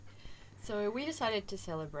So we decided to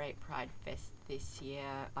celebrate Pride Fest this year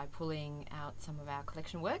by pulling out some of our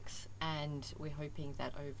collection works, and we're hoping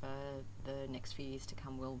that over the next few years to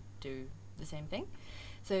come we'll do the same thing.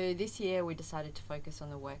 So this year we decided to focus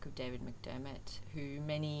on the work of David McDermott, who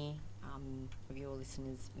many of your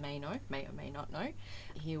listeners may know, may or may not know.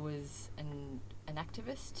 He was an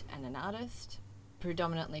activist and an artist,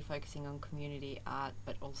 predominantly focusing on community art,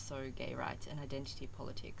 but also gay rights and identity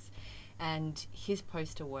politics. And his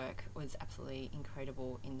poster work was absolutely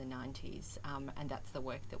incredible in the 90s, and that's the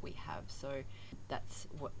work that we have. So that's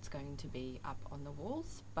what's going to be up on the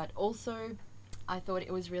walls. But also, I thought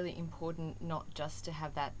it was really important not just to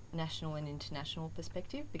have that national and international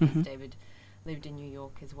perspective, because David lived in New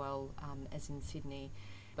York as well as in Sydney,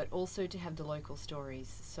 but also to have the local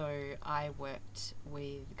stories. So I worked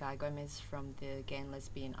with Guy Gomez from the Gay and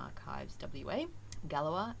Lesbian Archives WA,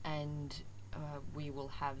 Gallowa, and we will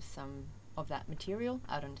have some of that material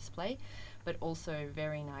out on display, but also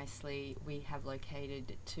very nicely we have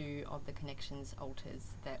located 2 of the Connections altars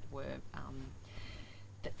that were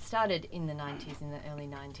that started in the 90s, in the early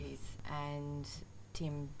 90s, and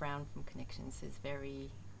Tim Brown from Connections has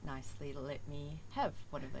very nicely let me have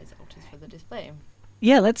one of those altars for the display.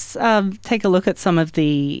 Yeah, let's take a look at some of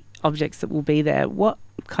the objects that will be there. What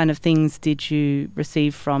kind of things did you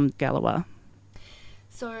receive from Gallowa?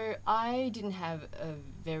 So I didn't have a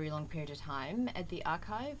very long period of time at the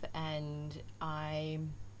archive, and I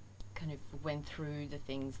kind of went through the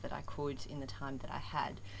things that I could in the time that I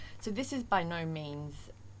had. So this is by no means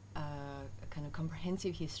a kind of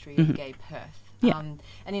comprehensive history of gay Perth. Yeah.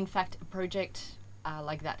 And in fact, a project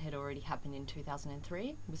like that had already happened in 2003.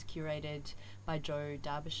 It was curated by Joe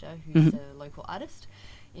Derbyshire, who's a local artist,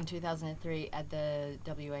 in 2003 at the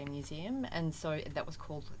WA Museum, and so that was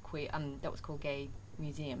called Gay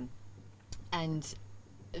Museum, and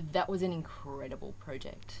that was an incredible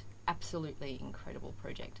project, absolutely incredible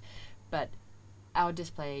project. But our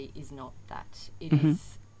display is not that. It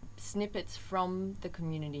is snippets from the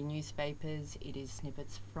community newspapers, it is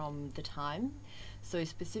snippets from the time, so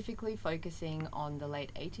specifically focusing on the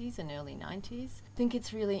late 80s and early 90s. I think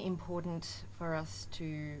it's really important for us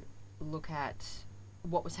to look at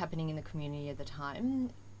what was happening in the community at the time,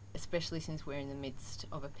 especially since we're in the midst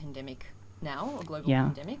of a pandemic now, a global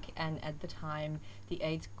pandemic, and at the time the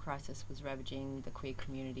AIDS crisis was ravaging the queer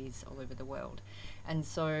communities all over the world. And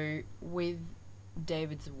so with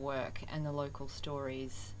David's work and the local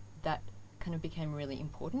stories, that kind of became really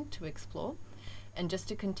important to explore, and just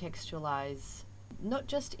to contextualise, not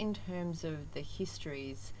just in terms of the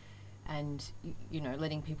histories and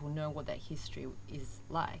letting people know what that history is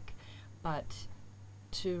like, but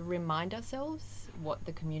to remind ourselves what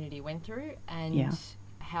the community went through and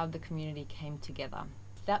how the community came together.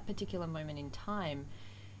 That particular moment in time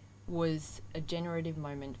was a generative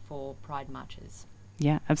moment for Pride marches.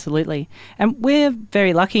 Yeah, absolutely. And we're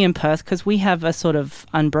very lucky in Perth because we have a sort of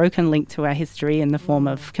unbroken link to our history in the form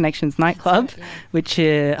of Connections nightclub, which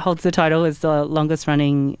holds the title as the longest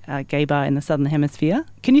running gay bar in the Southern Hemisphere.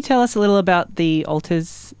 Can you tell us a little about the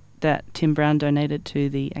altars that Tim Brown donated to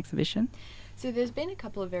the exhibition? So there's been a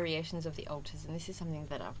couple of variations of the altars, and this is something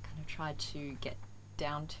that I've kind of tried to get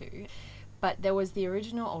down to. But there was the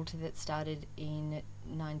original altar that started in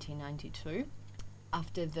 1992.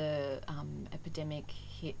 After the epidemic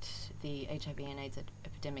hit, the HIV and AIDS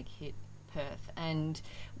epidemic hit Perth, and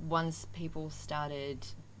once people started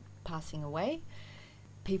passing away,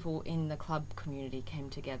 people in the club community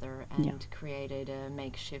came together and created a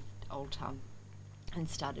makeshift altar and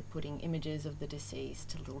started putting images of the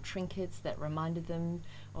deceased, little trinkets that reminded them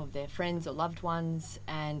of their friends or loved ones,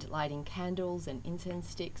 and lighting candles and incense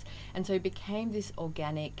sticks. And so it became this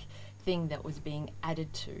organic thing that was being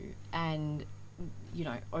added to, and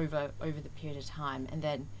over the period of time. And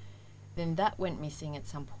then that went missing at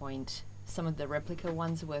some point. Some of the replica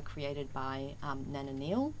ones were created by Nana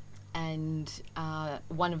Neal, and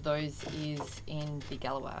one of those is in the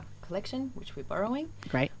Gallowa collection, which we're borrowing.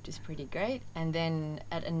 Great. Which is pretty great. And then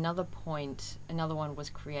at another point, another one was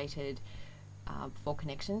created for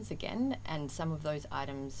Connections again, and some of those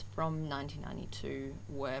items from 1992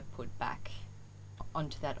 were put back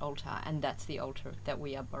onto that altar, and that's the altar that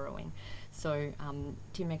we are borrowing. So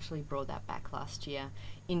Tim actually brought that back last year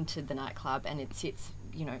into the nightclub, and it sits,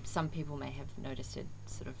 some people may have noticed it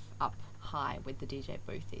sort of up high where the DJ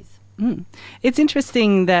booth is. It's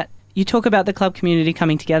interesting that you talk about the club community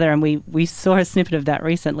coming together, and we saw a snippet of that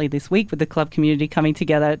recently this week with the club community coming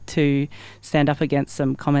together to stand up against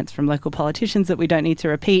some comments from local politicians that we don't need to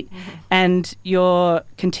repeat. And you're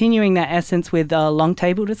continuing that essence with a long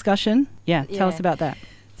table discussion. Tell us about that.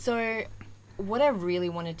 So what I really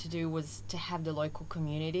wanted to do was to have the local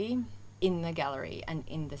community in the gallery and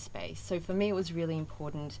in the space. So for me, it was really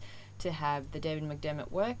important to have the David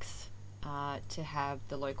McDermott works, to have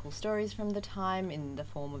the local stories from the time in the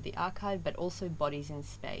form of the archive, but also bodies in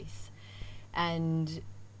space. And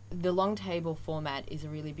the long table format is a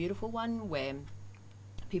really beautiful one where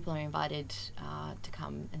people are invited to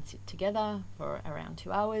come and sit together for around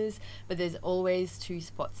 2 hours, but there's always 2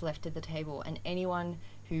 spots left at the table, and anyone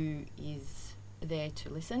who is there to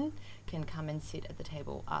listen can come and sit at the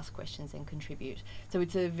table, ask questions and contribute. So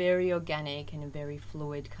it's a very organic and a very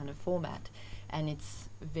fluid kind of format, and it's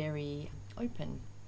very open